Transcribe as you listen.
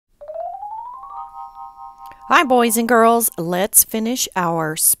Hi, boys and girls. Let's finish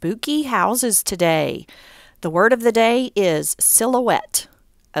our spooky houses today. The word of the day is silhouette.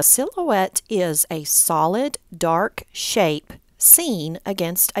 A silhouette is a solid, dark shape seen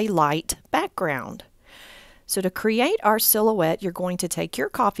against a light background. So to create our silhouette, you're going to take your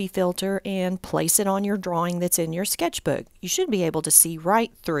coffee filter and place it on your drawing that's in your sketchbook. You should be able to see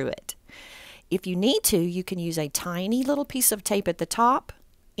right through it. If you need to, you can use a tiny little piece of tape at the top,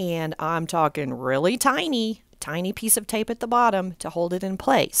 and I'm talking really tiny piece of tape at the bottom to hold it in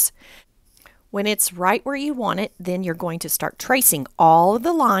place. When it's right where you want it, then you're going to start tracing all of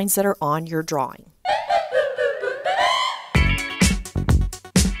the lines that are on your drawing.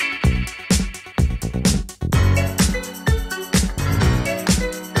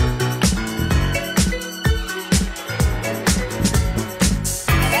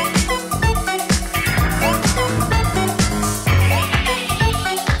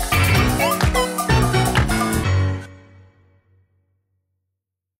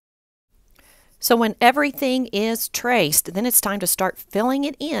 So when everything is traced, then it's time to start filling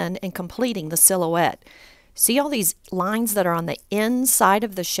it in and completing the silhouette. See all these lines that are on the inside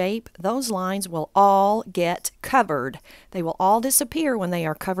of the shape? Those lines will all get covered. They will all disappear when they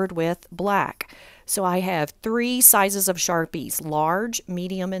are covered with black. So I have 3 sizes of Sharpies, large,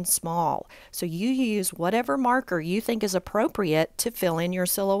 medium, and small. So you use whatever marker you think is appropriate to fill in your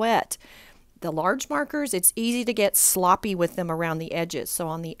silhouette. The large markers, it's easy to get sloppy with them around the edges. So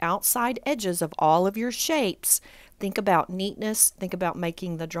on the outside edges of all of your shapes, think about neatness, think about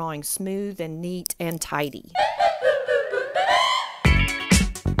making the drawing smooth and neat and tidy.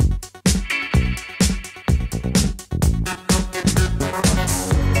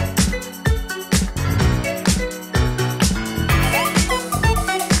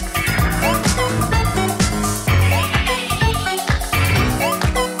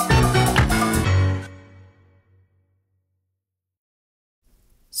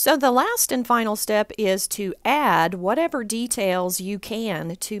 So the last and final step is to add whatever details you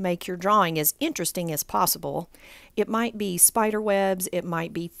can to make your drawing as interesting as possible. It might be spider webs, it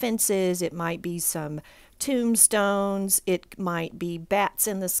might be fences, it might be some tombstones, it might be bats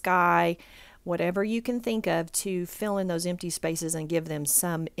in the sky, whatever you can think of to fill in those empty spaces and give them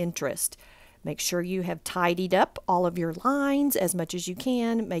some interest. Make sure you have tidied up all of your lines as much as you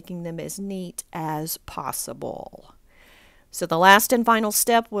can, making them as neat as possible. So the last and final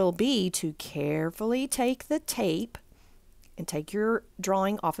step will be to carefully take the tape and take your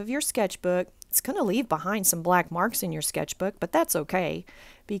drawing off of your sketchbook. It's going to leave behind some black marks in your sketchbook, but that's okay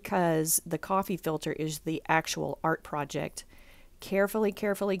because the coffee filter is the actual art project. Carefully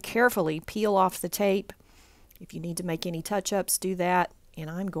peel off the tape. If you need to make any touch-ups, do that, and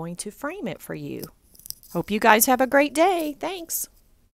I'm going to frame it for you. Hope you guys have a great day. Thanks.